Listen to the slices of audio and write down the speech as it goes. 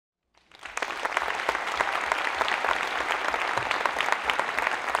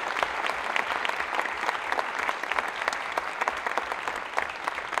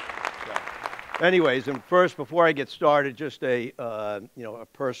Anyways, and first, before I get started, just a a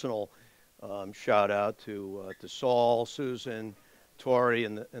personal shout out to Saul, Susan, Tori,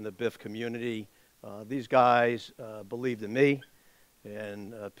 and the Biff community. These guys believed in me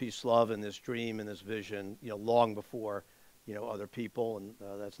and peace, love, and this dream and this vision, long before other people, and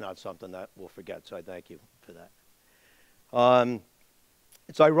that's not something that we'll forget. So I thank you for that.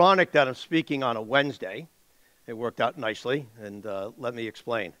 It's ironic that I'm speaking on a Wednesday. It worked out nicely, and let me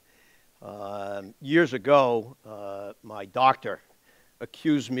explain. Years ago, my doctor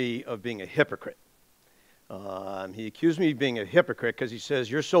accused me of being a hypocrite. He accused me of being a hypocrite because he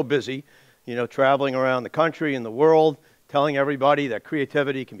says, you're so busy, traveling around the country and the world, telling everybody that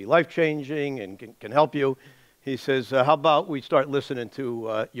creativity can be life-changing and can help you. He says, how about we start listening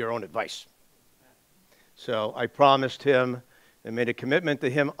to your own advice? So I promised him and made a commitment to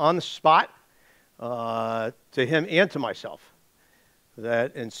him on the spot, to him and to myself,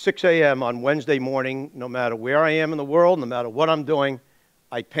 that in 6 a.m. on Wednesday morning, no matter where I am in the world, no matter what I'm doing,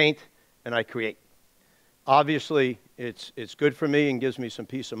 I paint and I create. Obviously, it's good for me and gives me some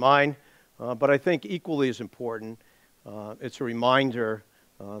peace of mind, but I think equally as important, it's a reminder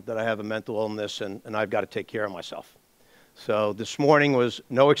that I have a mental illness and I've got to take care of myself. So this morning was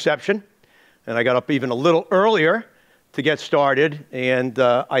no exception, and I got up even a little earlier to get started, and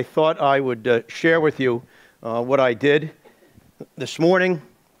I thought I would share with you what I did this morning,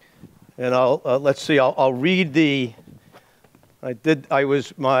 and let's see. I'll read the. I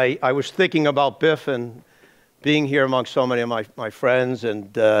was thinking about Biff and being here among so many of my friends,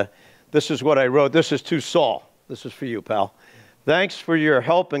 and this is what I wrote. This is to Saul. This is for you, pal. Thanks for your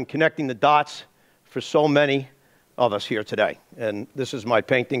help in connecting the dots for so many of us here today. And this is my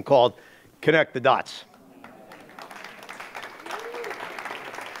painting called "Connect the Dots."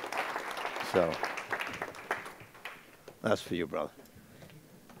 So. That's for you, brother.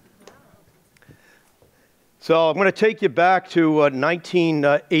 So I'm going to take you back to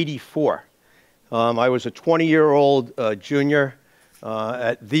 1984. I was a 20-year-old junior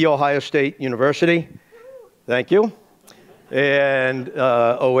at The Ohio State University. Thank you. And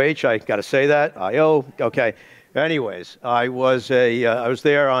OH, I got to say that. IO. Okay. Anyways, I was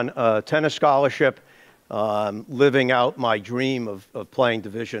there on a tennis scholarship, living out my dream of playing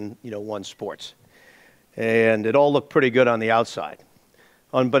Division I sports. And it all looked pretty good on the outside.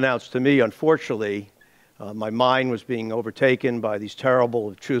 Unbeknownst to me, unfortunately, my mind was being overtaken by these terrible,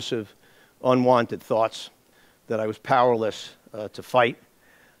 intrusive, unwanted thoughts that I was powerless to fight.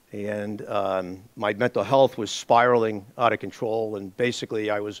 And my mental health was spiraling out of control, and basically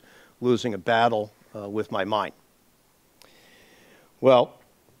I was losing a battle with my mind. Well,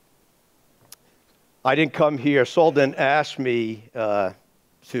 I didn't come here. Saul didn't ask me to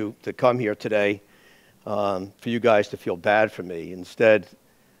come here today for you guys to feel bad for me. Instead,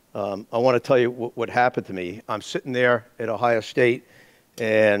 I want to tell you what happened to me. I'm sitting there at Ohio State,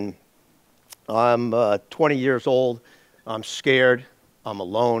 and I'm 20 years old. I'm scared. I'm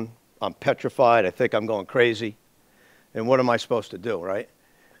alone. I'm petrified. I think I'm going crazy. And what am I supposed to do, right?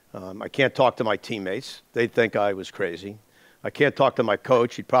 I can't talk to my teammates. They'd think I was crazy. I can't talk to my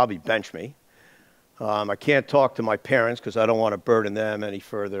coach. He'd probably bench me. I can't talk to my parents because I don't want to burden them any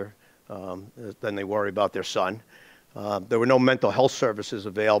further. Then they worry about their son. There were no mental health services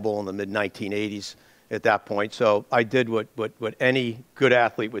available in the mid-1980s at that point, so I did what any good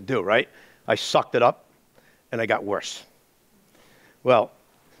athlete would do, right? I sucked it up, and I got worse. Well,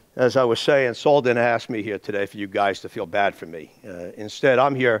 as I was saying, Saul didn't ask me here today for you guys to feel bad for me. Instead,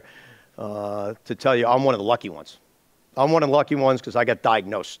 I'm here to tell you I'm one of the lucky ones. I'm one of the lucky ones because I got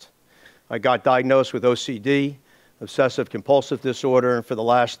diagnosed. I got diagnosed with OCD, obsessive compulsive disorder, and for the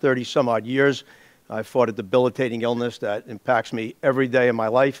last 30-some-odd years, I've fought a debilitating illness that impacts me every day of my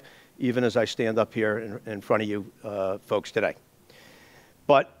life, even as I stand up here in front of you folks today.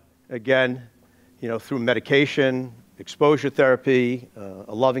 But again, through medication, exposure therapy,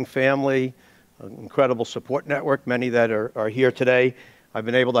 a loving family, an incredible support network, many that are here today, I've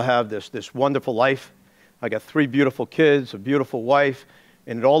been able to have this wonderful life. I got 3 beautiful kids, a beautiful wife,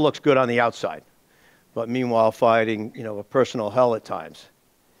 and it all looks good on the outside. But meanwhile, fighting, a personal hell at times.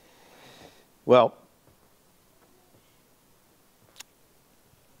 Well,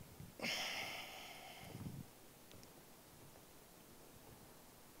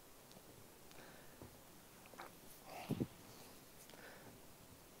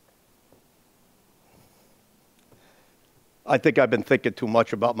 I think I've been thinking too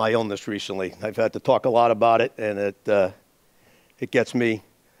much about my illness recently. I've had to talk a lot about it, and it gets me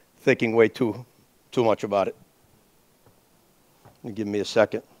thinking way too much about it. Give me a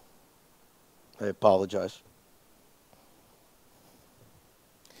second. I apologize.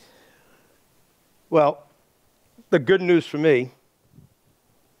 Well, the good news for me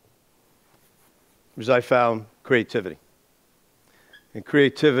is I found creativity. And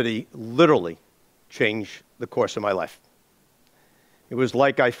creativity literally changed the course of my life. It was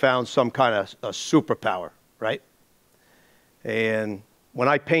like I found some kind of a superpower, right? And when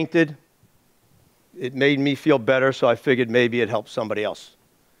I painted, it made me feel better, so I figured maybe it helped somebody else.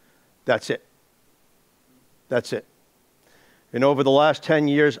 That's it. That's it. And over the last 10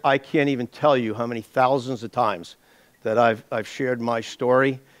 years, I can't even tell you how many thousands of times that I've shared my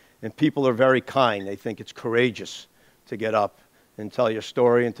story, and people are very kind. They think it's courageous to get up and tell your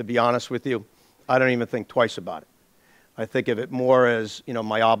story, and to be honest with you, I don't even think twice about it. I think of it more as,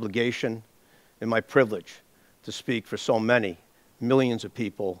 my obligation and my privilege to speak for so many, millions of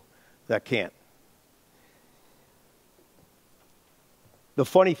people that can't. The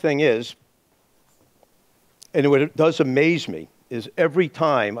funny thing is, and what does amaze me, is every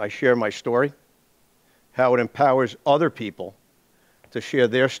time I share my story, how it empowers other people to share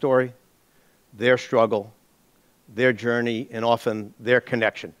their story, their struggle, their journey, and often their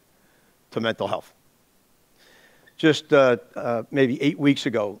connection to mental health. Just maybe 8 weeks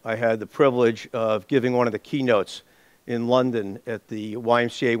ago, I had the privilege of giving one of the keynotes in London at the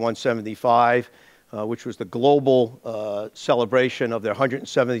YMCA 175, which was the global celebration of their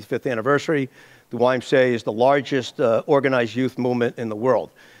 175th anniversary. The YMCA is the largest organized youth movement in the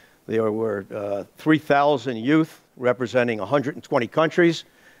world. There were 3,000 youth representing 120 countries,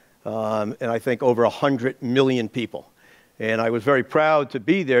 and I think over 100 million people. And I was very proud to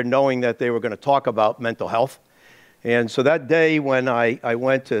be there knowing that they were going to talk about mental health. And so that day when I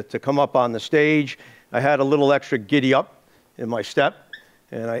went to come up on the stage, I had a little extra giddy up in my step,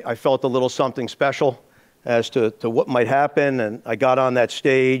 and I felt a little something special as to what might happen. And I got on that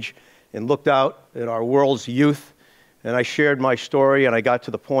stage and looked out at our world's youth, and I shared my story, and I got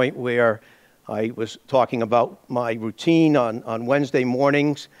to the point where I was talking about my routine on Wednesday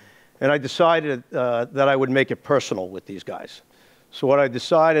mornings, and I decided that I would make it personal with these guys. So what I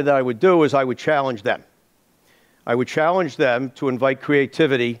decided that I would do is I would challenge them. I would challenge them to invite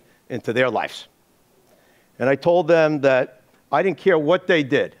creativity into their lives. And I told them that I didn't care what they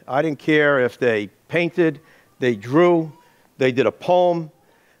did. I didn't care if they painted, they drew, they did a poem,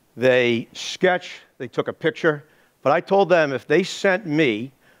 they sketched, they took a picture. But I told them if they sent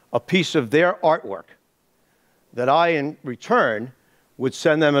me a piece of their artwork, that I, in return, would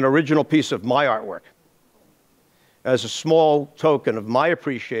send them an original piece of my artwork as a small token of my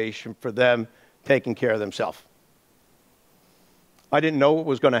appreciation for them taking care of themselves. I didn't know what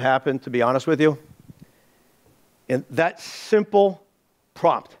was going to happen, to be honest with you. And that simple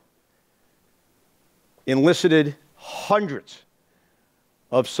prompt elicited hundreds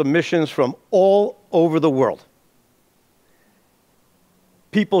of submissions from all over the world.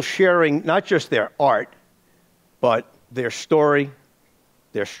 People sharing not just their art, but their story,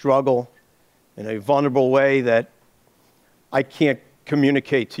 their struggle, in a vulnerable way that I can't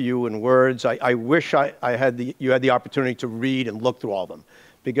communicate to you in words. I wish you had the opportunity to read and look through all of them,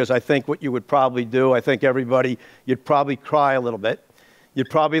 because I think what you would probably do, I think everybody, you'd probably cry a little bit. You'd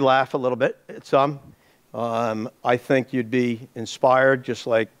probably laugh a little bit at some. I think you'd be inspired just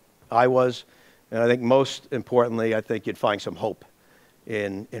like I was. And I think most importantly, I think you'd find some hope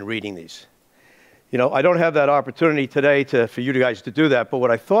in reading these. I don't have that opportunity today for you guys to do that, but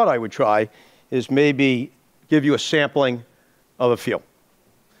what I thought I would try is maybe give you a sampling of a few.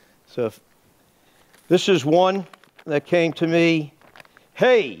 So this is one that came to me,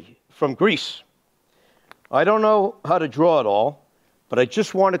 hey, from Greece. I don't know how to draw it all, but I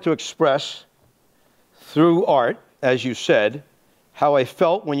just wanted to express through art, as you said, how I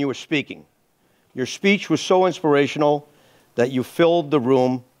felt when you were speaking. Your speech was so inspirational that you filled the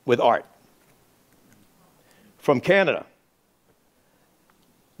room with art. From Canada,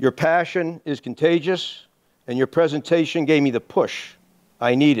 your passion is contagious, and your presentation gave me the push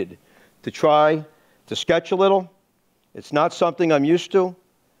I needed to try to sketch a little. It's not something I'm used to,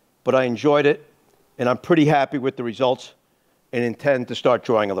 but I enjoyed it, and I'm pretty happy with the results and intend to start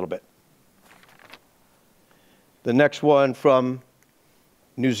drawing a little bit. The next one from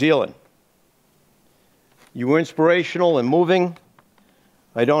New Zealand. You were inspirational and moving.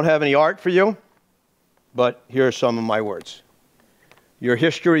 I don't have any art for you, but here are some of my words. Your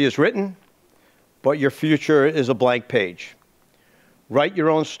history is written, but your future is a blank page. Write your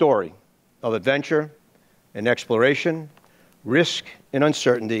own story of adventure and exploration, risk and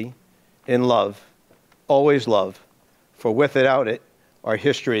uncertainty, in love, always love, for without it, our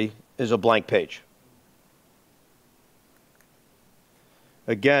history is a blank page.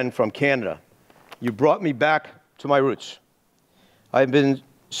 Again, from Canada, you brought me back to my roots. I've been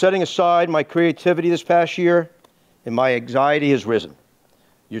setting aside my creativity this past year, and my anxiety has risen.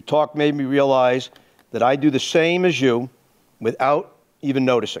 Your talk made me realize that I do the same as you without even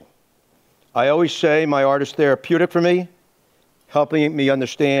noticing. I always say my art is therapeutic for me, helping me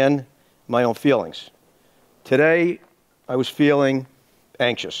understand my own feelings. Today, I was feeling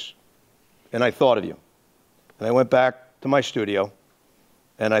anxious, and I thought of you. And I went back to my studio,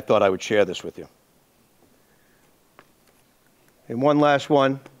 and I thought I would share this with you. And one last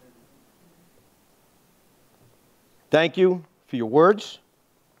one. Thank you for your words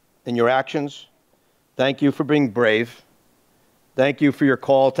and your actions. Thank you for being brave. Thank you for your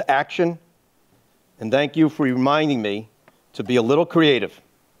call to action. And thank you for reminding me to be a little creative.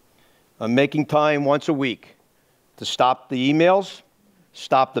 I'm making time once a week to stop the emails,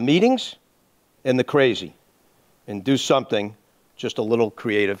 stop the meetings, and the crazy, and do something just a little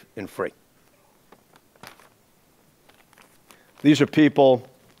creative and free. These are people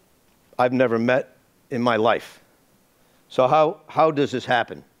I've never met in my life. So how does this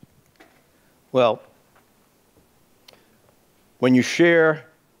happen? Well, when you share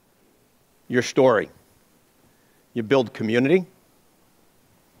your story, you build community,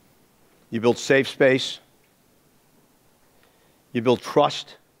 you build safe space, you build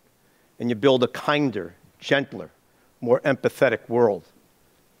trust, and you build a kinder, gentler, more empathetic world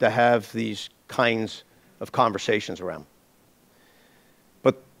to have these kinds of conversations around.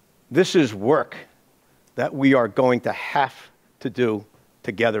 But this is work that we are going to have to do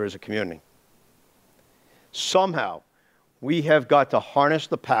together as a community. Somehow, we have got to harness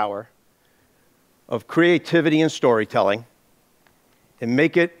the power of creativity and storytelling and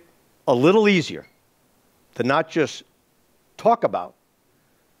make it a little easier to not just talk about,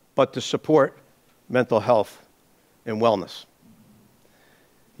 but to support mental health and wellness.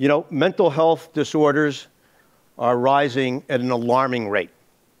 You know, mental health disorders are rising at an alarming rate.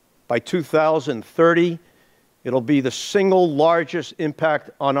 By 2030, it'll be the single largest impact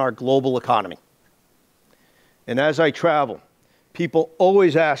on our global economy. And as I travel, people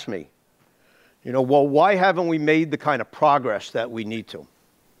always ask me, you know, well, why haven't we made the kind of progress that we need to?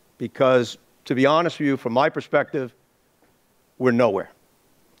 Because, to be honest with you, from my perspective, we're nowhere.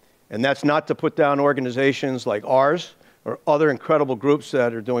 And that's not to put down organizations like ours or other incredible groups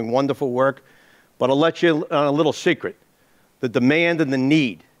that are doing wonderful work, but I'll let you on a little secret. The demand and the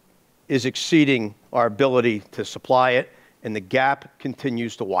need is exceeding our ability to supply it, and the gap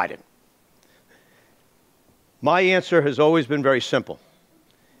continues to widen. My answer has always been very simple.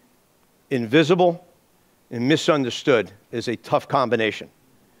 Invisible and misunderstood is a tough combination.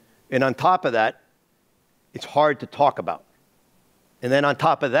 And on top of that, it's hard to talk about. And then on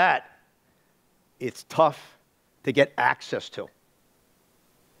top of that, it's tough to get access to.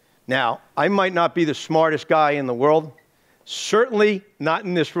 Now, I might not be the smartest guy in the world, certainly not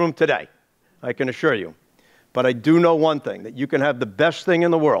in this room today, I can assure you. But I do know one thing, that you can have the best thing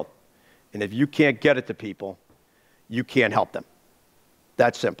in the world, and if you can't get it to people, you can't help them.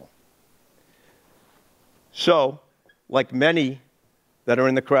 That's simple. So, like many that are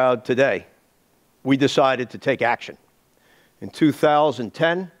in the crowd today, we decided to take action. In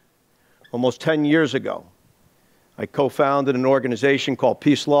 2010, almost 10 years ago, I co-founded an organization called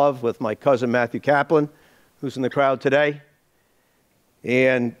PeaceLove with my cousin Matthew Kaplan, who's in the crowd today.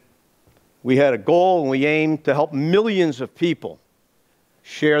 And we had a goal, and we aimed to help millions of people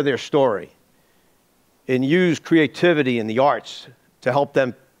share their story and use creativity and the arts to help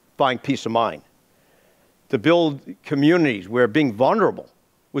them find peace of mind, to build communities where being vulnerable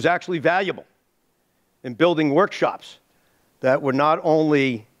was actually valuable, and building workshops that were not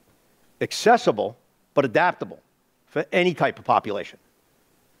only accessible, but adaptable for any type of population.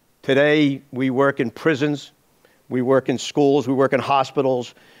 Today, we work in prisons, we work in schools, we work in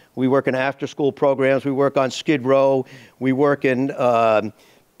hospitals, we work in after-school programs, we work on Skid Row, we work in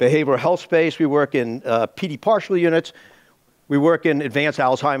behavioral health space, we work in PD partial units, we work in advanced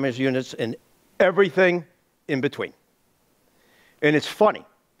Alzheimer's units, and everything in between. And it's funny,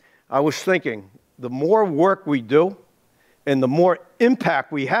 I was thinking, the more work we do and the more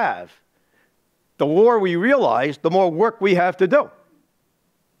impact we have, the more we realize, the more work we have to do,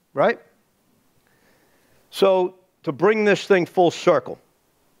 right? So to bring this thing full circle,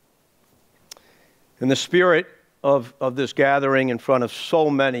 in the spirit of this gathering in front of so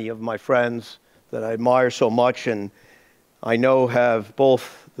many of my friends that I admire so much and I know have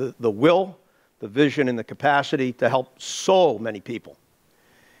both the will, the vision, and the capacity to help so many people,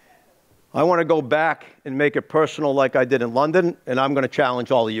 I want to go back and make it personal like I did in London, and I'm going to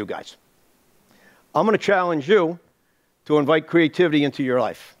challenge all of you guys. I'm going to challenge you to invite creativity into your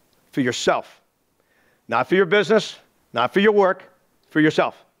life, for yourself. Not for your business, not for your work, for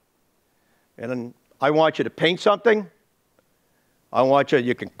yourself. And then I want you to paint something. I want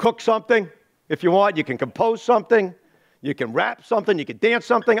you can cook something if you want. You can compose something. You can rap something. You can dance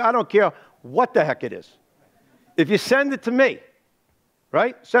something. I don't care what the heck it is. If you send it to me,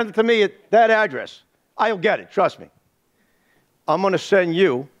 right? Send it to me at that address. I'll get it, trust me. I'm going to send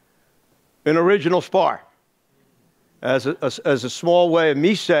you an original Sparr as a small way of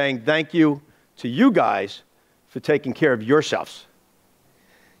me saying thank you to you guys for taking care of yourselves.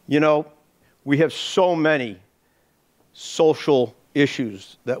 You know, we have so many social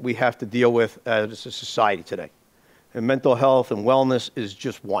issues that we have to deal with as a society today. And mental health and wellness is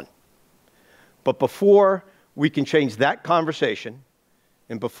just one. But before we can change that conversation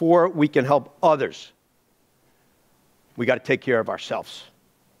and before we can help others, we got to take care of ourselves.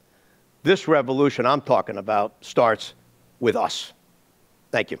 This revolution I'm talking about starts with us.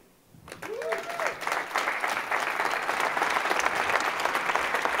 Thank you.